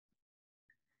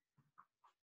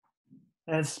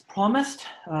As promised,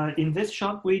 in this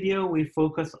short video, we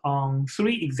focus on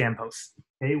 3 examples.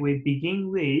 Okay, we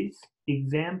begin with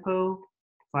example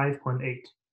 5.8.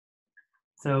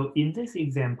 So in this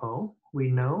example, we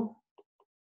know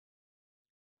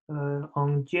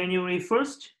on January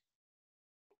 1st,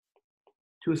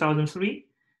 2003,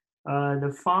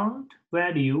 the fund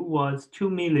value was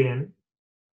 $2 million.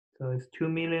 So it's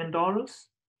 $2 million.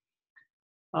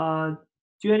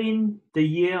 During the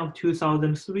year of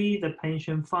 2003, the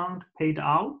pension fund paid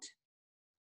out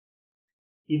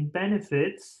in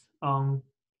benefits on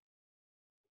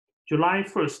July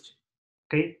 1st,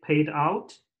 okay, paid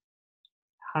out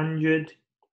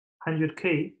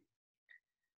 100K,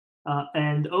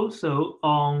 and also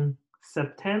on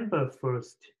September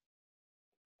 1st,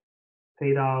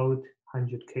 paid out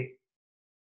 100K.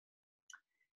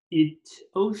 It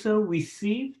also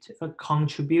received a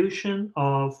contribution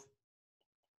of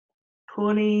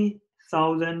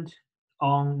 20,000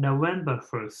 on November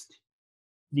 1st.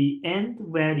 The end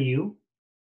value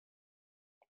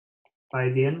by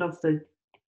the end of the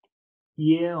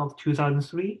year of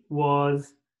 2003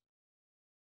 was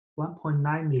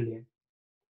 1.9 million.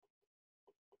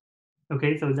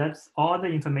 Okay, so that's all the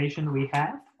information we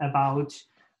have about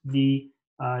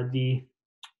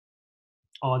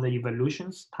all the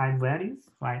evolutions, time values,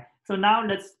 right? So now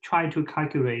let's try to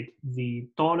calculate the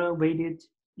dollar weighted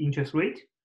interest rate.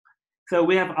 So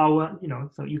we have our,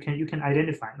 so you can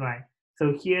identify, right?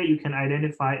 So here you can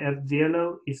identify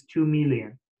F0 is 2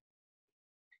 million.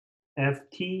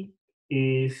 FT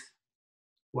is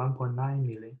 1.9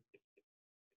 million.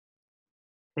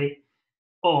 Okay.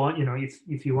 Or,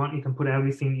 if you want, you can put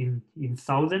everything in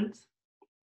thousands,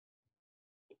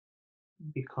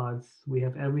 because we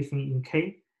have everything in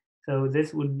K. So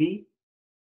this would be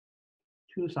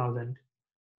 2,000.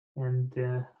 And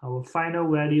our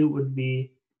final value would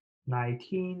be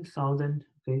 19,000.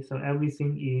 Okay, so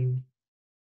everything in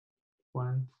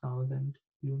 1,000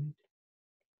 units.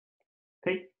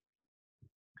 Okay.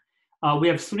 We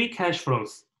have 3 cash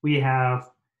flows. We have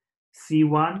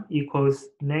C1 equals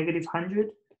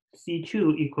 -100,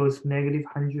 C2 equals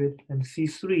 -100, and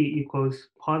C3 equals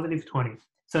 +20.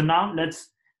 So now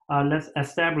let's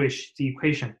establish the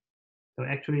equation. So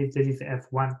actually this is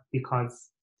F1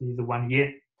 because this is 1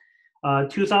 year.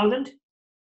 2,000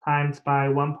 times by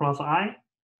 1 plus I.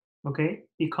 Okay,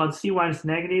 because C1 is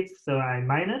negative, so I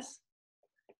minus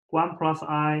 1 plus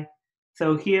I.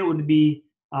 So here would be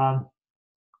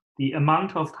the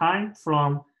amount of time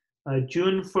from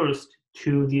June 1st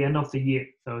to the end of the year.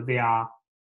 So they are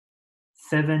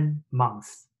 7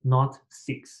 months, not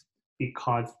 6,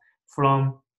 because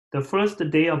from the first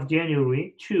day of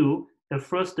January to the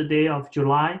first day of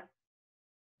July,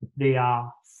 they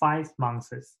are 5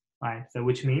 months, right? So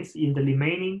which means in the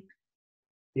remaining,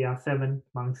 they are 7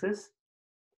 months.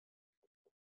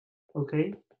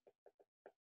 Okay.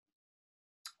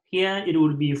 Here it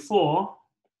would be 4.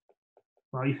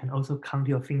 Well, you can also count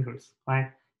your fingers,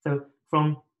 right? So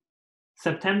from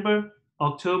September,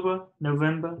 October,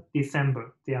 November,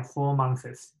 December, they are 4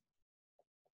 months.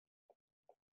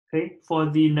 Okay, for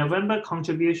the November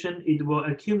contribution, it will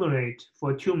accumulate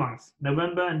for 2 months,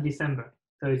 November and December.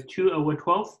 So it's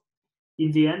 2/12.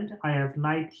 In the end, I have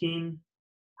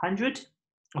 1,900.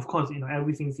 Of course,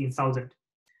 everything's in thousand.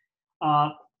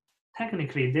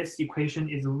 Technically, this equation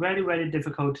is very, very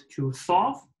difficult to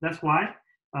solve. That's why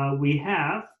we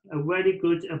have a very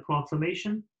good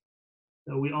approximation.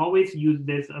 So we always use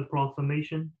this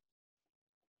approximation.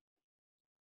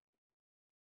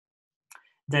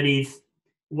 That is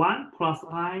 1 plus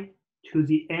I to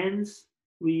the n's,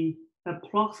 we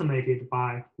approximate it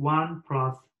by 1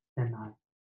 plus ni.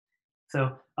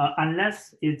 So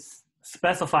unless it's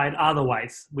specified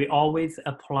otherwise, we always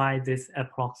apply this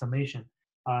approximation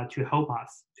to help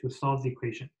us to solve the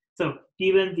equation. So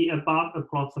given the above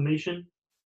approximation,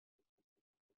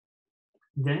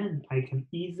 then I can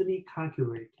easily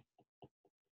calculate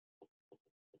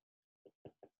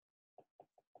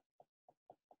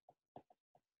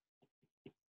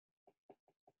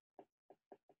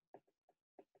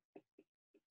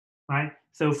right?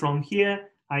 So from here,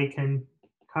 I can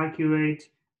calculate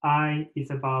I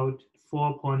is about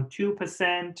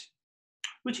 4.2%,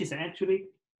 which is actually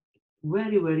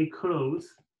very, very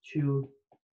close to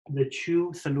the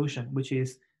true solution, which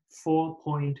is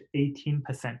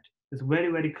 4.18%. It's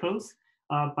very, very close,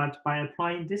 but by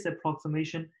applying this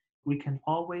approximation, we can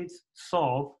always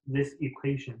solve this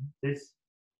equation, this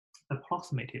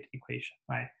approximated equation,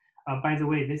 right? By the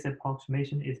way, this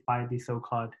approximation is by the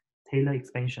so-called Taylor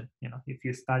expansion. If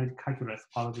you studied calculus,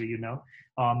 probably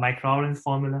Maclaurin's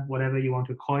formula, whatever you want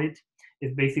to call it,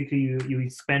 is basically you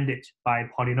expand it by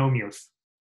polynomials,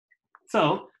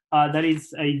 So that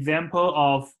is an example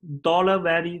of dollar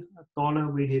value, dollar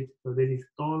weighted. So this is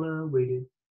dollar weighted.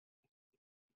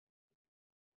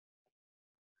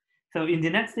 So in the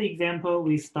next example,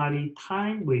 we study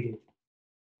time weighted.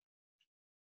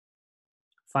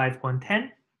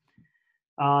 5.10.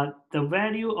 The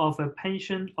value of a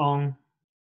pension on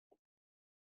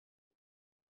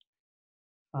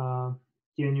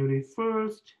January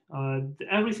 1st,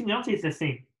 everything else is the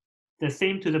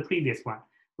same to the previous one.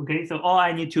 Okay, so all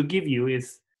I need to give you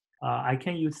is, I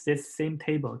can use this same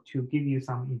table to give you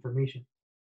some information.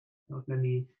 So let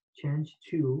me change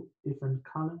to different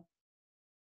color.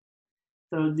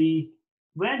 So the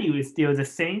value is still the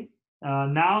same.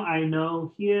 Now I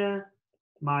know here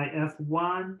my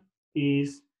F1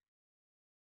 is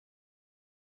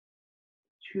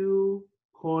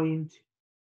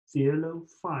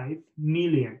 2.05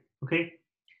 million. Okay,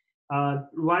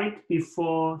 right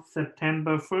before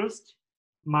September 1st,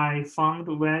 my fund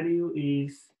value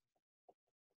is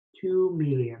 2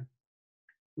 million.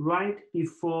 Right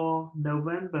before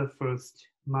November 1st,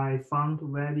 my fund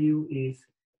value is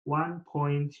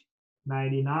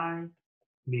 1.99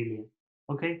 million.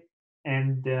 Okay,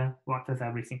 and what is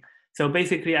everything? So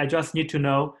basically, I just need to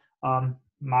know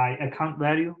my account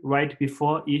value right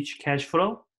before each cash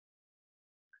flow.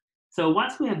 So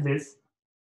once we have this,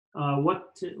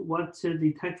 what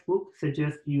the textbook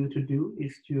suggests you to do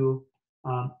is to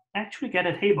actually get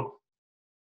a table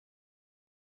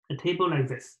like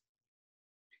this.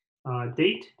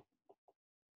 Date,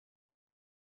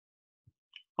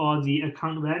 or the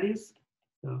account values.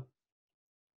 So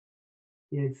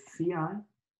here's CI.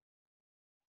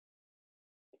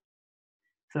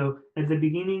 So at the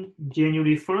beginning,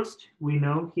 January 1st, we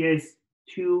know here is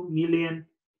 $2 million.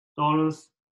 Well,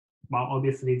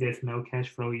 obviously there's no cash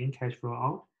flow in, cash flow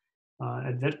out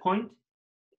at that point.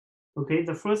 Okay,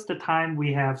 the first time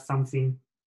we have something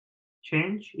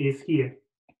change is here.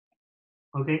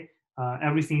 Okay,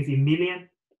 everything is in million.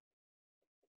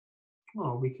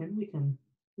 Oh, we can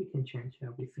change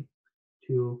everything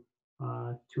to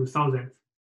thousands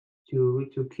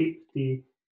to keep the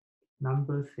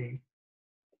number same.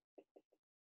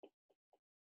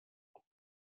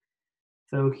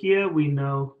 So here we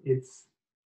know it's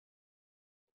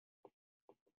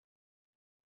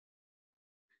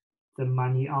the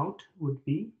money out would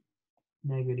be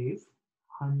negative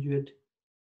 100.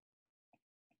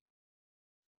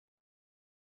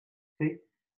 Okay,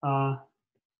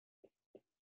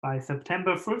 by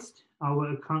September 1st,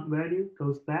 our account value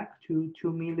goes back to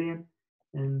 2 million,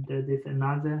 and there's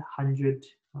another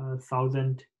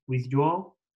 100,000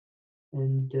 withdrawal.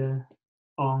 And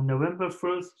on November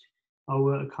 1st,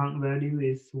 our account value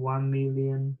is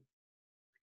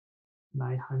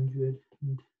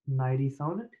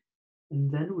 1,990,000. And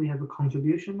then we have a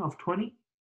contribution of 20.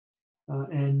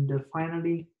 And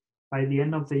finally, by the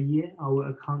end of the year, our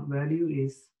account value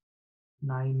is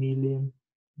 9 million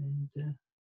and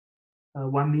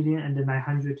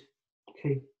 1,900,000.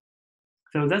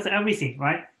 So that's everything,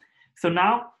 right? So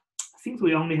now, since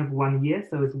we only have 1 year,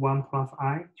 so it's 1 plus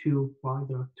I to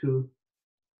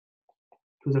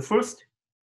the first.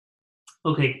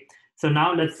 Okay, so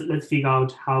now let's figure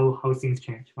out how things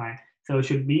change, right? So it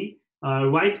should be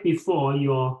right before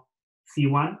your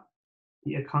C1,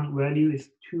 the account value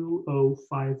is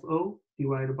 2050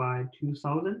 divided by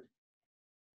 2000.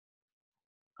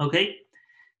 Okay,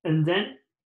 and then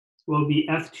will be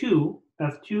F2.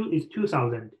 F2 is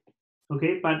 2000.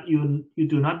 Okay, but you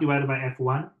do not divide by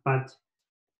F1, but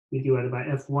we divide by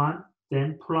F1,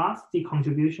 then plus the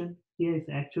contribution. Here is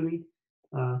actually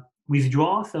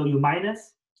withdraw, so you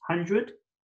minus 100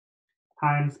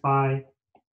 times by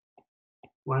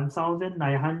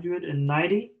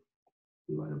 1,990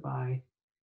 divided by.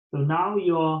 So now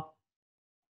your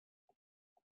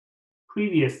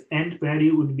previous end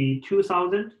value would be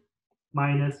 2,000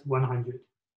 minus 100.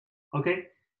 Okay,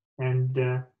 and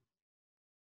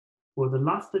for the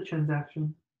last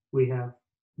transaction, we have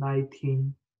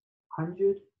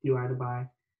 1,900 divided by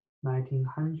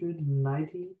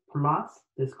 1,990 plus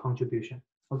this contribution.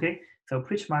 Okay, so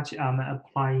pretty much I'm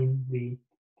applying the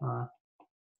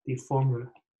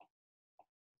formula.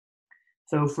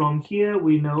 So from here,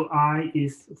 we know I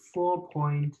is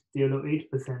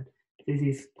 4.08%. This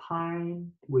is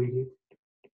time weighted.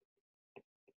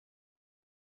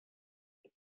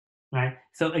 Right.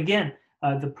 So again,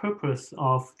 the purpose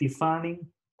of defining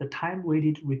the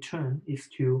time-weighted return is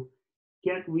to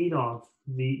get rid of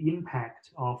the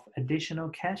impact of additional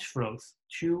cash flows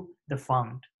to the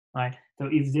fund, right? So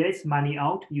if there's money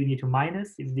out, you need to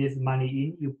minus. If there's money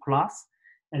in, you plus.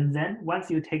 And then once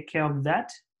you take care of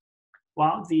that,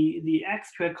 well, the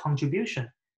extra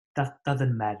contribution that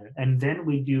doesn't matter. And then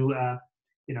we do,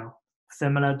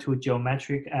 similar to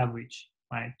geometric average,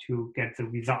 right, to get the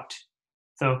result.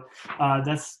 So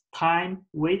that's time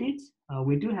weighted.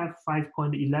 We do have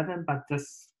 5.11, but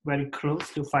that's very close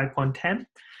to 5.10.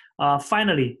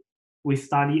 Finally, we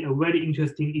study a very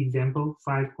interesting example,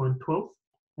 5.12,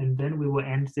 and then we will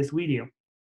end this video.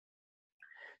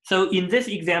 So in this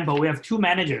example, we have two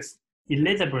managers,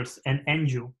 Elizabeth and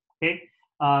Andrew. Okay,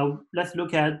 let's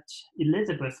look at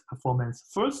Elizabeth's performance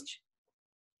first.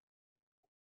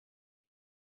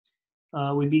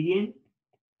 We begin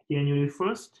January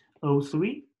 1st,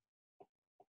 03.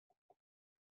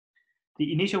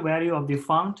 The initial value of the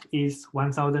fund is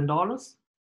 $1,000.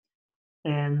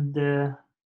 And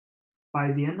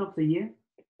by the end of the year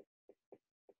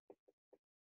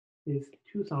is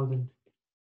 2,000.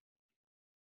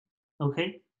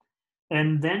 Okay.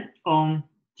 And then on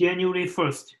January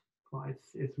 1st,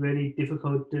 it's really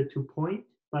difficult to point,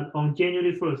 but on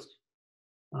January 1st,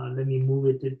 let me move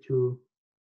it to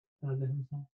the hand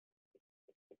side.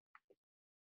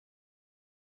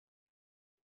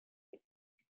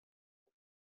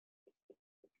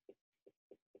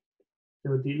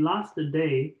 So the last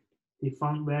day, the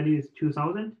fund value is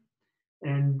 2,000.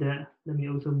 And let me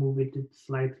also move it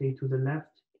slightly to the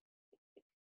left.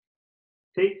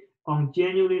 Okay, on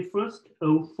January 1st,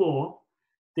 04,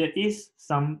 there is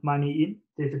some money in.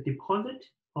 There's a deposit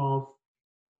of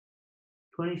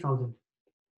 20,000.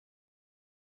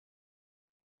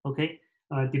 Okay,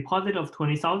 a deposit of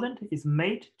 20,000 is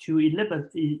made to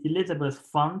Elizabeth's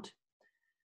fund.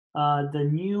 The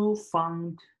new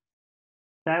fund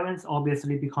balance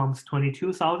obviously becomes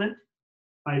 22,000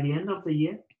 by the end of the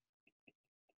year.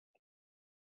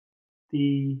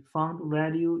 The fund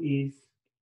value is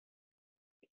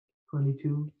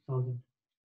 22,000.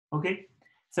 Okay,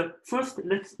 so first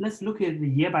let's look at the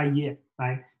year by year,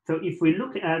 right? So if we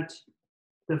look at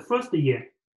the first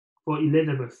year for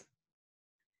Elizabeth,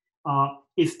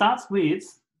 it starts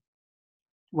with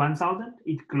 1,000,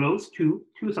 it grows to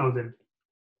 2,000.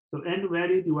 So end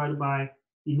value divided by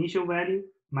initial value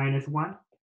minus 1.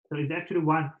 So it's actually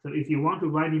 1. So if you want to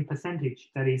write in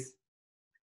percentage, that is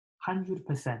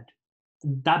 100%.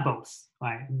 Doubles,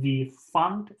 right? The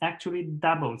fund actually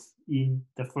doubles in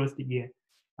the first year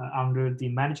under the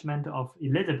management of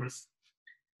Elizabeth.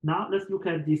 Now let's look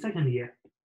at the second year.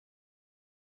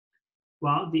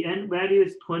 Well, the end value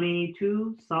is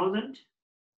 22,000.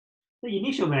 The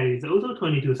initial value is also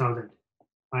 22,000,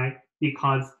 right?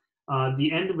 Because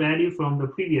the end value from the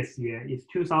previous year is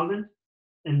 2,000,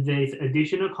 and there is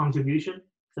additional contribution.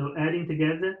 So adding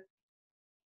together,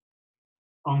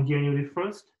 on January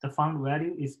 1st, the fund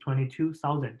value is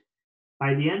 22,000.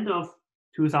 By the end of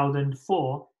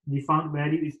 2004, the fund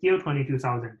value is still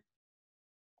 22,000.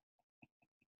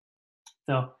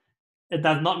 So it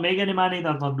does not make any money,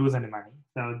 does not lose any money.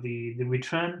 So the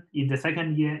return in the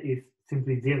second year is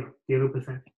simply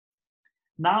 0%.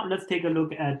 Now let's take a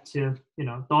look at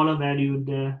dollar valued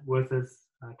versus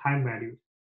time valued.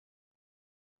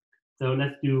 So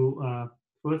let's do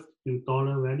first do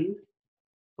dollar valued.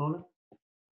 Dollar.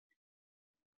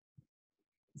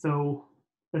 So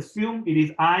assume it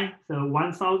is I. So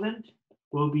 1,000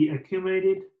 will be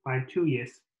accumulated by 2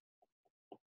 years.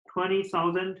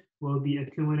 20,000 will be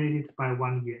accumulated by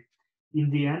 1 year. In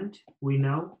the end, we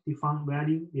know the fund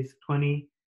value is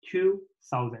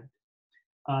 22,000.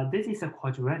 This is a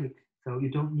quadratic, so you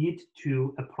don't need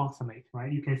to approximate,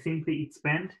 right? You can simply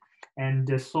expand and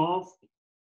solve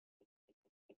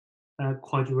a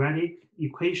quadratic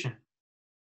equation.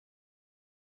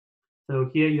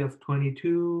 So here you have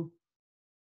 22.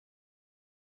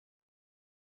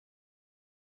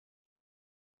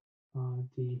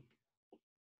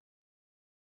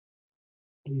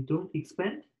 You don't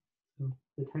expand. So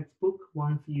the textbook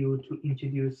wants you to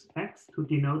introduce x to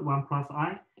denote 1 plus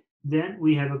I. Then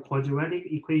we have a quadratic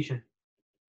equation.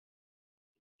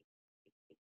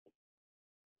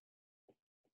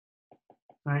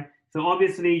 Right. So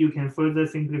obviously you can further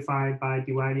simplify by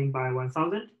dividing by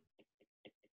 1,000.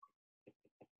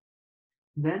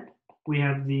 Then we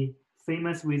have the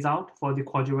famous result for the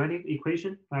quadratic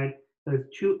equation, right? So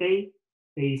 2a,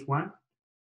 a is 1.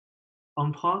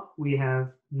 On top, we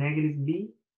have negative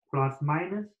b plus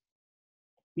minus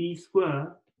b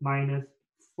squared minus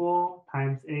 4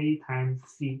 times a times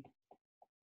c.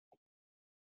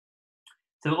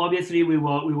 So obviously we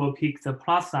will pick the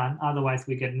plus sign, otherwise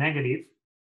we get negative.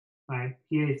 Right,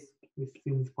 here is we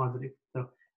assume it's positive. So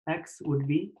x would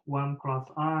be 1 plus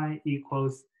I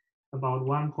equals about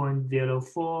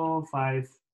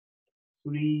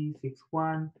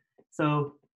 1.045361.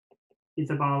 So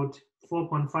it's about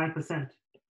 4.5%,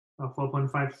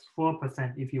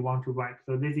 4.54% if you want to write.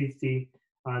 So this is the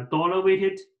dollar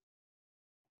weighted.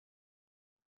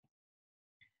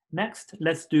 Next,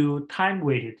 let's do time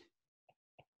weighted.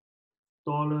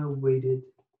 Dollar weighted.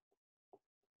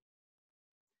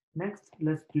 Next,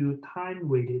 let's do time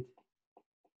weighted.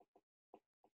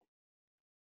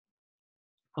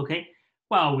 Okay,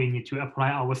 well, we need to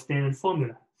apply our standard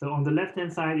formula. So on the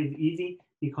left-hand side is easy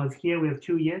because here we have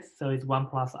 2 years, so it's 1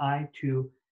 plus I to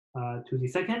the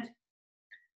second.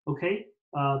 Okay,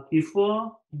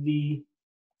 before the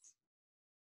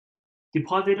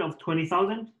deposit of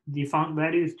 20,000, the fund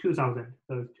value is 2,000.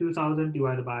 So 2,000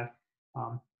 divided by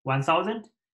 1,000.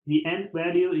 The end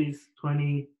value is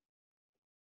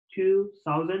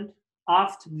 22,000.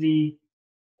 After the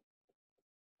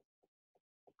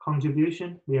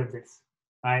contribution, we have this,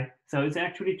 right? So it's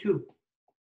actually 2,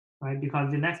 right?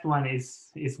 Because the next one is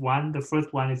 1, the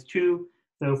first one is 2.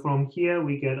 So from here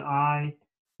we get I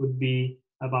would be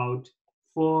about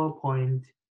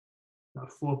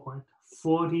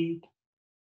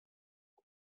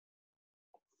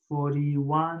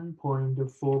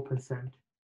 41.4%.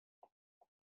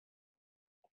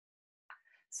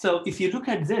 So if you look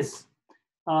at this,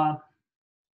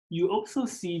 you also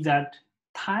see that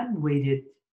time-weighted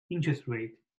interest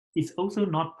rate is also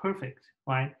not perfect,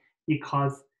 right?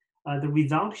 Because the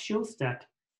result shows that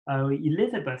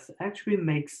Elizabeth actually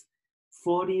makes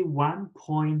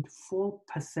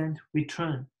 41.4%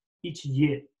 return each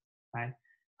year, right?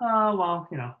 Well,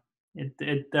 you know,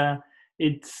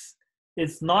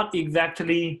 it's not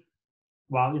exactly,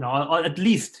 well, you know, or at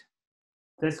least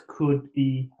this could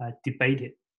be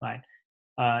debated, right?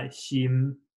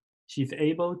 She's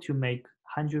able to make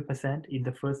 100% in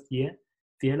the first year,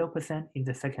 0% in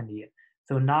the second year.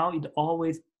 So now it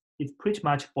pretty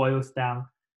much boils down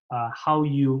how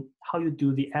you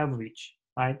do the average,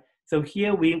 right? So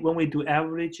here when we do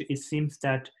average, it seems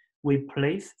that we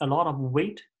place a lot of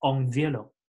weight on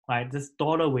 0, right? This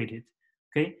dollar weighted,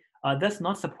 okay? That's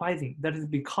not surprising. That is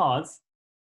because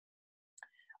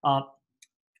the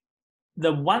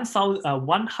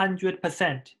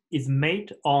 100% is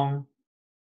made on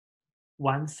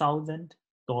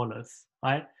 $1,000,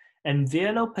 right? And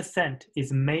 0%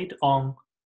 is made on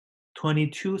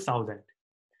 22,000.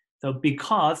 So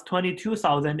because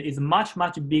 22,000 is much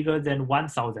bigger than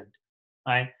 1,000,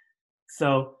 right?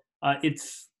 So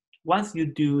it's once you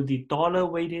do the dollar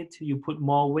weighted, you put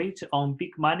more weight on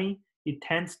big money, it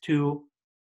tends to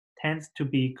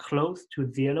be close to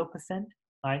 0%,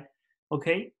 right?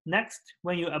 Okay, next,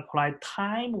 when you apply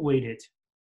time weighted,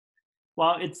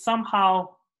 well, it's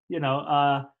somehow, you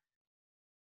know,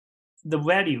 the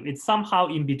value, it's somehow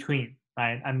in between,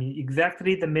 right? I mean,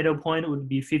 exactly the middle point would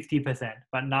be 50%,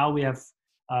 but now we have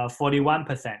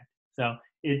 41%. So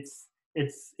it's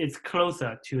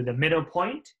closer to the middle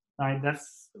point, right?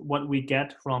 That's what we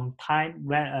get from time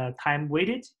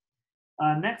weighted.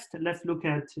 Next, let's look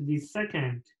at the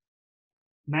second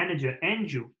manager,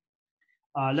 Andrew.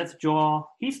 Let's draw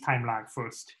his timeline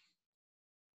first.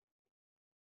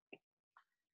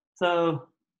 So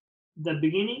the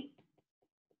beginning,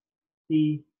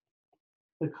 the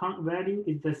account value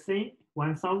is the same,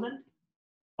 1,000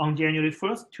 on January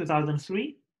 1st,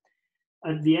 2003.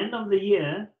 At the end of the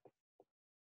year,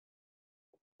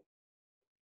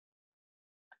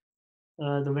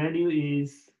 the value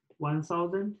is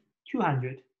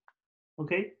 1,200.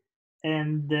 Okay,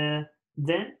 and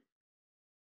then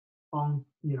on,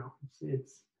 you know,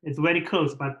 it's very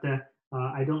close, but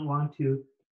I don't want to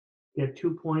get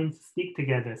 2 points stick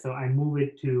together, so I move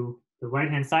it to the right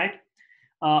hand side.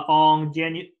 On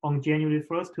January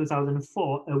 1st,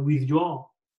 2004, a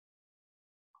withdrawal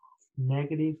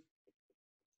negative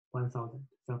 1,000.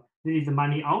 So this is the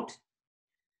money out.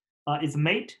 It's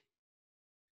made.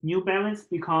 New balance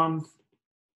becomes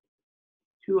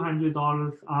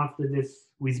 $200 after this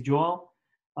withdrawal.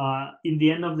 In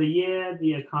the end of the year,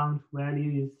 the account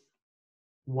value is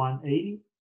 180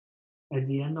 at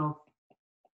the end of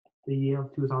the year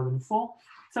of 2004.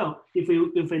 So if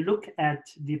we look at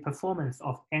the performance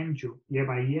of Andrew year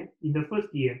by year, in the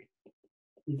first year,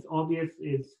 it's obvious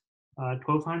it's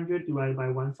 1,200 divided by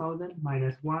 1,000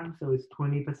 minus 1, so it's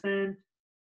 20%.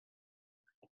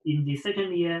 In the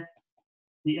second year,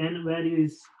 the end value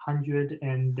is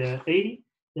 180.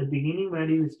 The beginning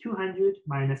value is 200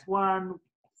 minus 1,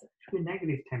 it's actually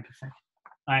negative 10%.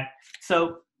 All right.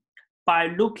 So by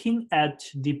looking at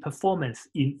the performance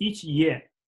in each year,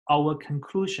 our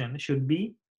conclusion should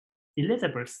be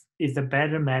Elizabeth is a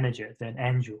better manager than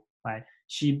Andrew, right?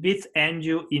 She beats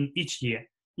Andrew in each year.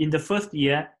 In the first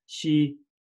year, she's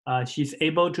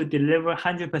able to deliver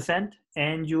 100%.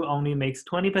 Andrew only makes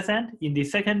 20%. In the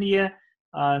second year,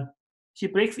 she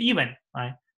breaks even,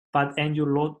 right? But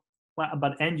Andrew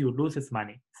loses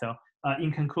money. So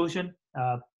in conclusion,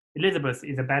 Elizabeth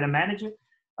is a better manager.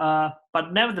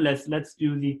 But nevertheless, let's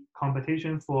do the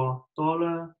competition for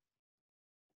dollar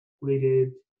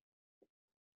weighted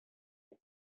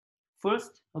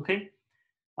first. Okay.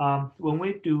 When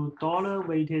we do dollar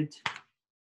weighted,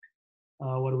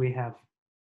 what do we have?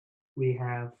 We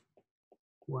have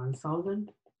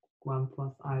 1,000, 1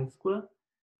 plus I squared,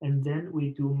 and then we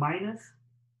do minus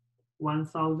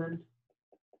 1,000,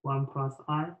 1 plus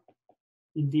I.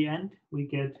 In the end, we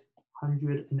get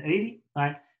 180,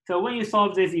 right? So when you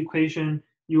solve this equation,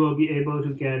 you will be able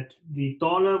to get the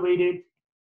dollar weighted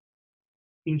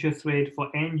interest rate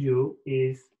for Andrew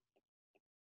is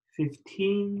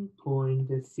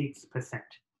 15.6%.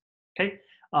 Okay.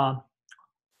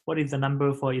 What is the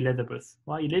number for Elizabeth?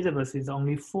 Well, Elizabeth is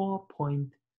only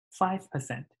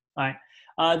 4.5%. Right.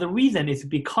 The reason is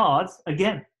because,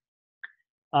 again,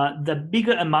 the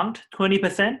bigger amount,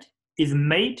 20%, is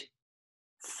made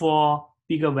for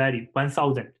bigger value,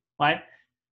 1,000. Right.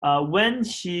 When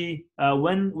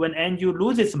Andrew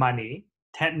loses money,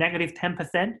 negative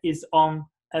 10% is on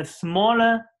a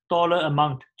smaller dollar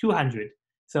amount, 200.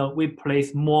 So we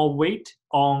place more weight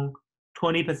on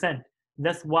 20%.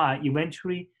 That's why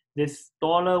eventually this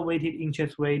dollar weighted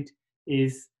interest rate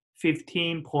is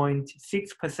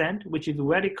 15.6%, which is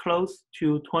very close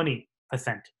to 20%.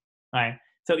 Right.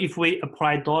 So if we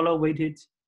apply dollar weighted,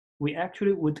 we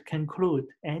actually would conclude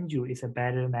Andrew is a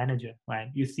better manager, right?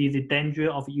 You see the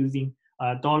danger of using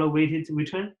dollar weighted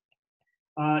return.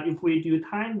 If we do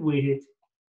time weighted,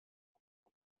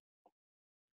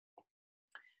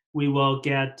 we will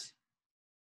get,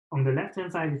 on the left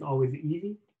hand side is always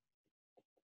easy.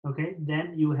 Okay,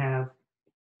 then you have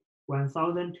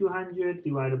 1,200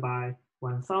 divided by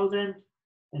 1,000,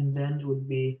 and then it would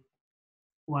be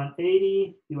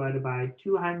 180 divided by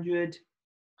 200.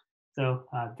 So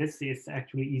this is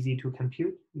actually easy to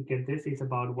compute. You get this is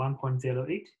about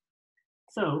 1.08.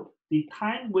 So the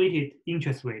time-weighted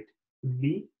interest rate would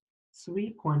be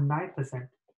 3.9%.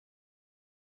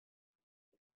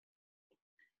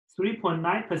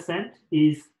 3.9%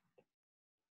 is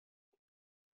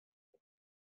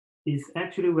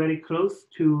actually very close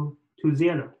to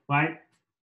zero, right?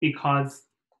 Because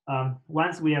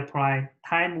once we apply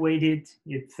time-weighted,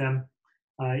 it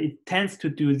tends to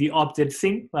do the opposite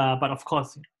thing, but of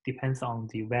course, it depends on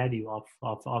the value of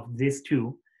these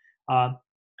two.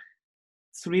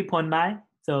 3.9.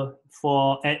 So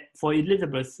for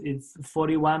Elizabeth, it's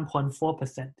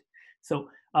 41.4%. So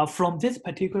from this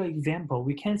particular example,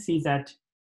 we can see that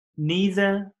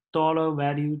neither dollar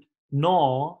valued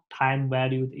nor time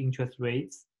valued interest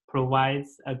rates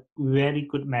provides a very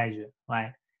good measure,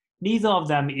 right? Neither of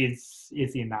them is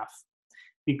enough,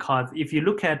 because if you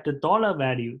look at the dollar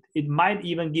valued, it might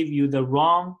even give you the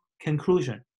wrong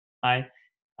conclusion, right?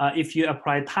 If you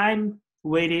apply time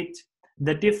weighted,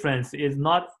 the difference is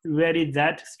not really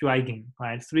that striking,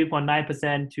 right?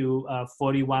 3.9% to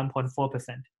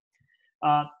 41.4%.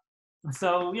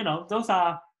 So those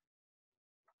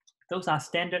are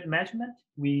standard measurement.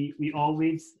 We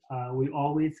always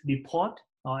report,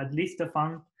 or at least the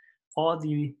fund, all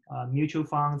the mutual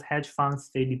funds, hedge funds,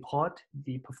 they report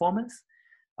the performance.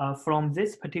 From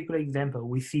this particular example,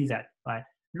 we see that, right?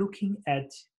 Looking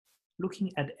at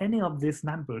any of these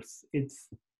numbers, it's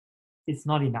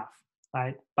not enough,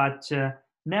 right? But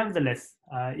nevertheless,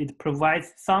 it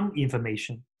provides some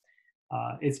information.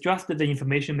 It's just that the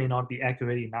information may not be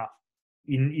accurate enough.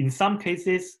 In some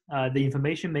cases, the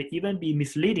information may even be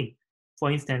misleading.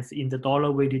 For instance, in the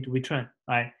dollar-weighted return,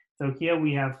 right? So here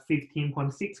we have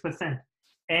 15.6%.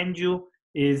 Andrew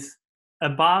is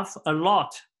above a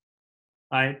lot,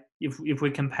 right? If we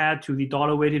compare to the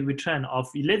dollar-weighted return of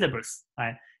Elizabeth,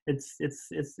 right? It's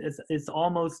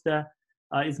almost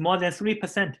it's more than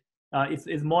 3%.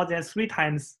 It's more than 3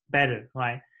 times better,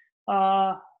 right?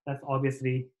 That's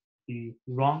obviously the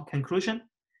wrong conclusion.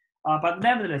 But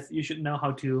nevertheless, you should know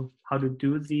how to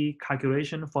do the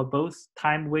calculation for both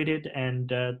time-weighted and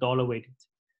dollar-weighted.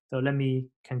 So let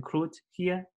me conclude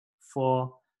here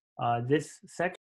for this section.